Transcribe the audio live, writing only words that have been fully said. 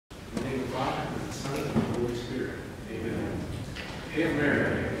Hail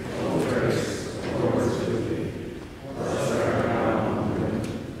Mary, full of grace, the Lord is with thee. Blessed art thou among women,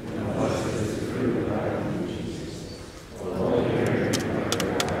 and blessed is the fruit of thy womb, Jesus. Holy Mary, Mother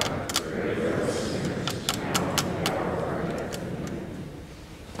of God, pray for us sinners, now and at the hour of our death. Amen.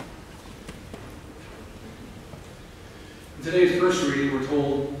 In today's first reading, we're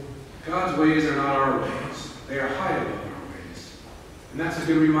told, God's ways are not our ways. They are high above our ways. And that's a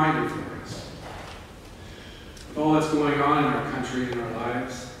good reminder for us. With all that's going on in our country and our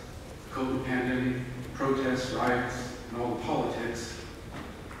lives, the COVID pandemic, protests, riots, and all the politics,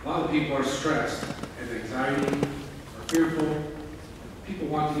 a lot of people are stressed, have anxiety, are fearful. People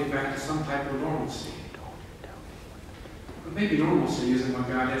want to get back to some type of normalcy. But maybe normalcy isn't what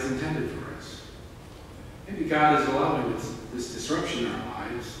God has intended for us. Maybe God is allowing this disruption in our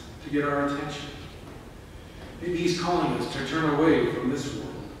lives to get our attention. Maybe He's calling us to turn away from this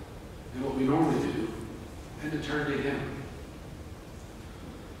world and what we normally do and to turn to Him.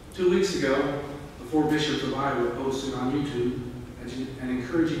 2 weeks ago, the 4 bishops of Iowa posted on YouTube an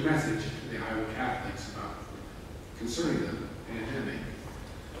encouraging message to the Iowa Catholics concerning the pandemic.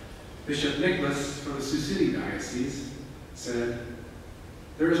 Bishop Nicholas from the Sioux City Diocese said,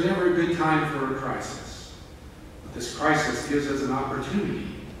 "There is never a good time for a crisis, but this crisis gives us an opportunity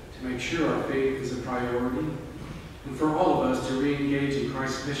to make sure our faith is a priority and for all of us to re-engage in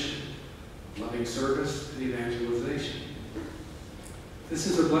Christ's mission, loving service and evangelization. This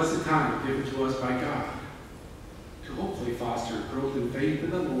is a blessed time given to us by God to hopefully foster growth in faith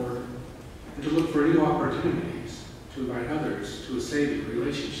in the Lord and to look for new opportunities to invite others to a saving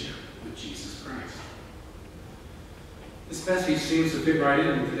relationship with Jesus Christ." This message seems to fit right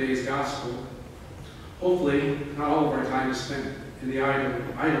in with today's gospel. Hopefully, not all of our time is spent in the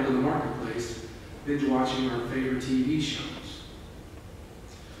idle in the marketplace, binge watching our favorite TV shows.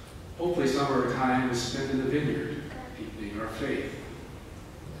 Hopefully some of our time is spent in the vineyard, deepening our faith.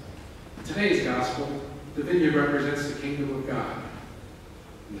 In today's gospel, the vineyard represents the kingdom of God.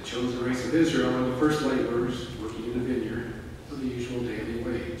 And the chosen race of Israel are the first laborers working in the vineyard for the usual daily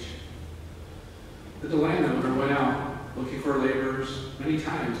wage. The landowner went out looking for laborers many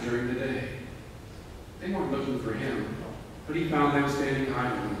times during the day. They weren't looking for him, but he found them standing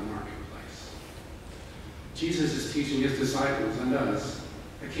idle in the marketplace. Jesus is teaching his disciples and us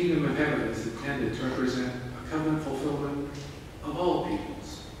the kingdom of heaven is intended to represent a covenant fulfillment of all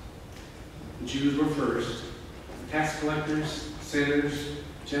peoples. The Jews were first. The tax collectors, sinners,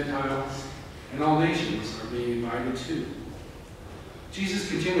 Gentiles, and all nations are being invited too. Jesus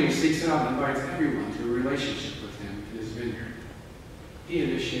continually seeks out and invites everyone to a relationship with him in his vineyard. He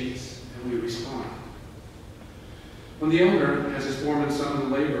initiates and we respond. When the owner has his foreman summon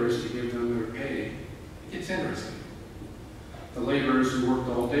the laborers to give them their pay, it gets interesting. The laborers who worked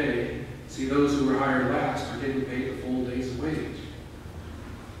all day see those who were hired last are getting paid the full day's wage.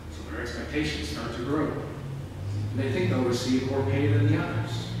 So their expectations start to grow. And they think they'll receive more pay than the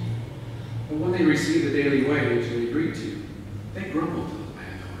others. But when they receive the daily wage they agreed to, they grumble to the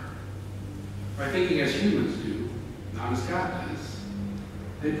landowner. By thinking as humans do, not as God does,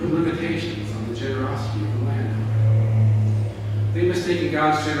 they put limitations on the generosity of the landowner. They mistaken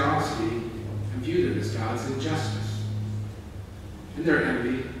God's generosity and viewed it as God's injustice. In their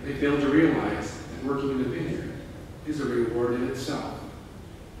envy, they failed to realize that working in the vineyard is a reward in itself.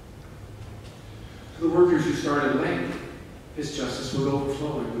 To the workers who started late, his justice was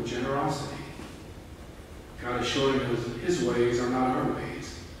overflowing with generosity. God is showing us that his ways are not our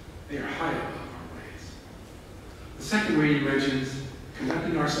ways. They are high above our ways. The second reading mentions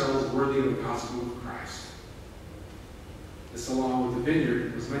conducting ourselves worthy of the gospel of Christ. This, along with the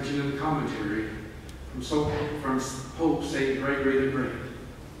vineyard, was mentioned in the commentary from Pope St. Gregory the Great.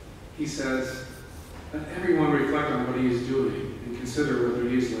 He says, "Let everyone reflect on what he is doing and consider whether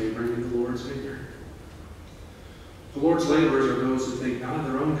he is laboring in the Lord's vineyard." The Lord's laborers are those who think not of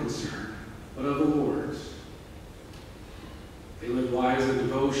their own concern, but of the Lord's. They live lives of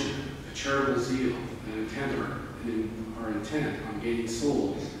devotion, a charitable zeal, and are intent on gaining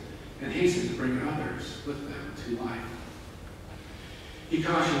souls and hasten to bring others with them to life. He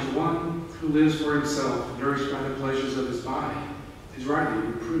cautions one who lives for himself, nourished by the pleasures of his body, is rightly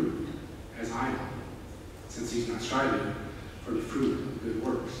reproved as idle, since he's not striving for the fruit of good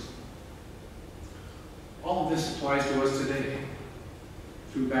works. All of this applies to us today.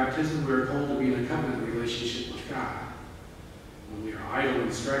 Through baptism, we are called to be in a covenant relationship with God. When we are idle and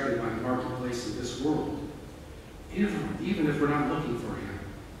distracted by the marketplace of this world, even if we're not looking for him,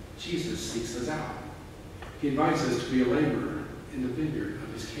 Jesus seeks us out. He invites us to be a laborer in the vineyard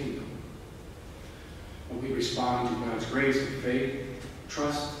of his kingdom. When we respond to God's grace with faith,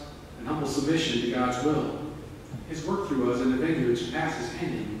 trust, and humble submission to God's will, His work through us in the vineyard surpasses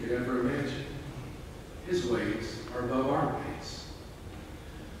anything we could ever imagine. His ways are above our ways.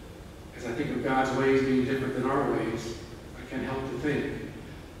 As I think of God's ways being different than our ways, I can't help to think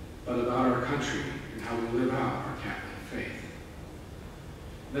but about our country and how we live out our Catholic faith.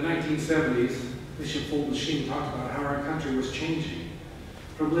 In the 1970s, Bishop Fulton Sheen talked about how our country was changing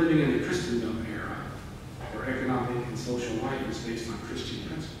from living in the Christendom era, where economic and social life is based on Christian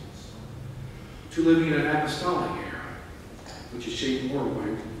principles, to living in an apostolic era, which is shaped more by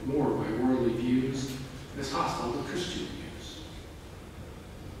worldly views and is hostile to Christian views.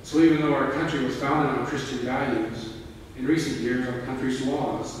 So even though our country was founded on Christian values, in recent years our country's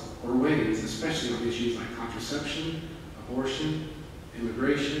laws or ways, especially on issues like contraception, abortion,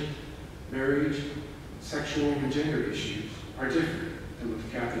 immigration, marriage, sexual and gender issues, are different than what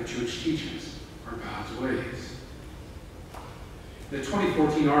the Catholic Church teaches are God's ways. In the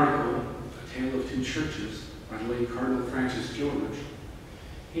 2014 article, A Tale of Two Churches, by the late Cardinal Francis George,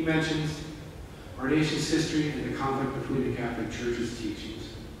 he mentions our nation's history and the conflict between the Catholic Church's teachings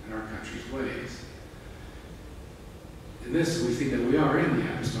and our country's ways. In this, we see that we are in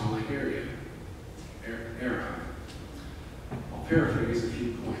the apostolic era. I'll paraphrase a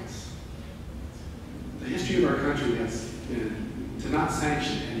few points. The history of our country has been to not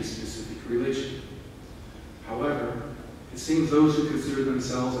sanction any specific religion. However, it seems those who consider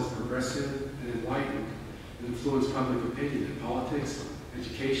themselves as progressive and enlightened and influence public opinion in politics,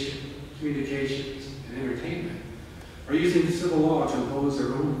 education, communications, and entertainment are using civil law to impose their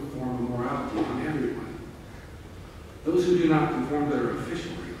own form of morality on everyone. Those who do not conform to their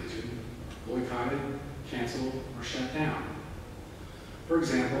official religion are boycotted, canceled, or shut down. For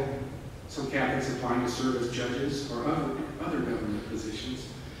example, some Catholics applying to serve as judges or other government positions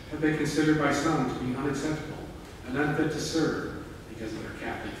have been considered by some to be unacceptable and unfit to serve because of their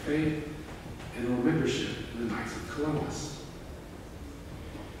Catholic faith and or membership in the Knights of Columbus.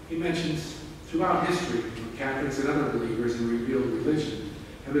 He mentions throughout history, when Catholics and other believers in revealed religion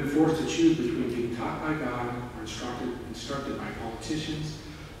have been forced to choose between being taught by God or instructed by politicians,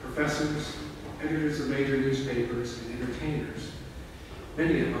 professors, editors of major newspapers, and entertainers.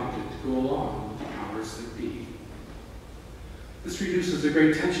 Many have opted to go along with the powers that be. This reduces a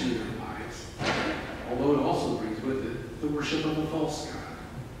great tension in their lives, although it also brings with it the worship of a false God.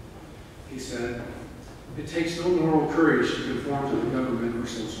 He said, "It takes no moral courage to conform to the government or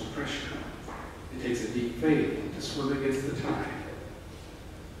social pressure. It takes a deep faith to swim against the tide.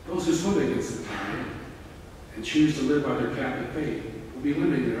 Those who swim against the tide and choose to live by their Catholic faith will be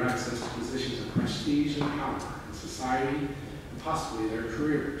limiting their access to positions of prestige and power in society and possibly their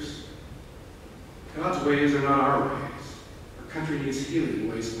careers. God's ways are not our ways. Our country needs healing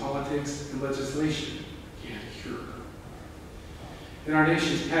in ways politics and legislation can't cure. In our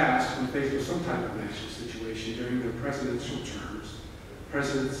nation's past, when faced with some type of national situation during their presidential terms,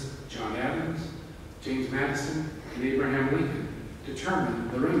 Presidents John Adams, James Madison, and Abraham Lincoln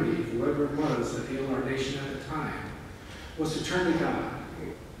determined the remedy for whatever it was that ailed our nation at the time was to turn to God,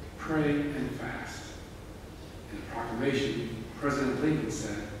 pray, and fast. In a proclamation, President Lincoln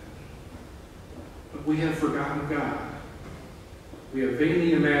said, "But we have forgotten God. We have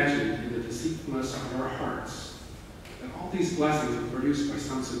vainly imagined in the deceitfulness of our hearts that all these blessings are produced by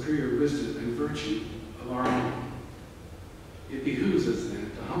some superior wisdom and virtue of our own. It behooves us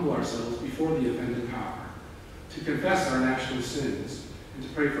then to humble ourselves before the offended power, to confess our national sins, and to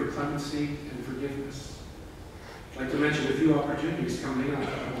pray for clemency and forgiveness." I'd like to mention a few opportunities coming up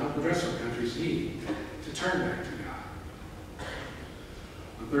that will help address our country's need to turn back to God.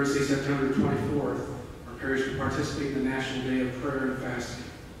 On Thursday, September 24th, our parish will participate in the National Day of Prayer and Fasting.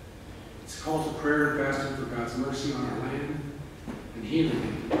 It's a call to prayer and fasting for God's mercy on our land and healing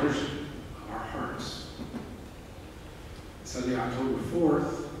and conversion of our hearts. Sunday, October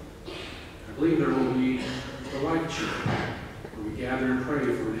 4th, I believe there will be the Life Church, where we gather and pray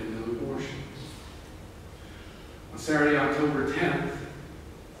for an end of abortion. On Saturday, October 10th,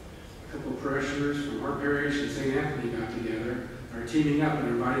 a couple of parishioners from our parish and St. Anthony got together and are teaming up and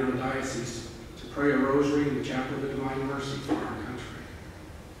inviting the diocese to pray a rosary in the Chapel of the Divine Mercy for our country.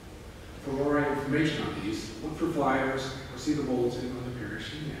 For more information on these, look for flyers or see the bulletin on the parish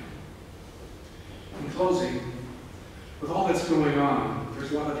email. In closing, with all that's going on,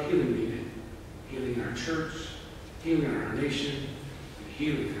 there's a lot of healing needed. Healing in our church, healing in our nation, and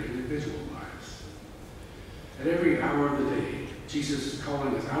healing in our individual lives. At every hour of the day, Jesus is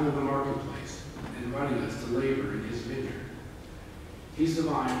calling us out of the marketplace and inviting us to labor in his vineyard. He's the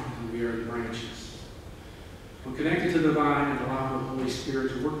vine and we are the branches. When connected to the vine and allow the Holy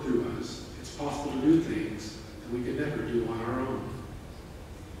Spirit to work through us, it's possible to do things that we could never do on our own.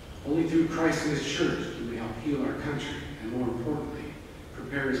 Only through Christ and his church can we help heal our country and, more importantly,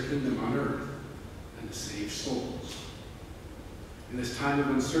 prepare his kingdom on earth and to save souls. In this time of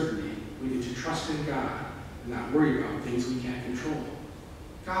uncertainty, we need to trust in God and not worry about things we can't control.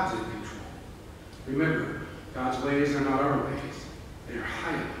 God's in control. Remember, God's ways are not our ways. They are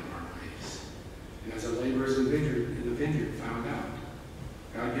higher than our ways. And as the laborers in the vineyard found out,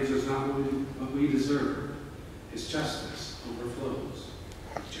 God gives us not what we deserve. His justice overflows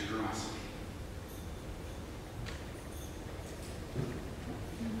with generosity.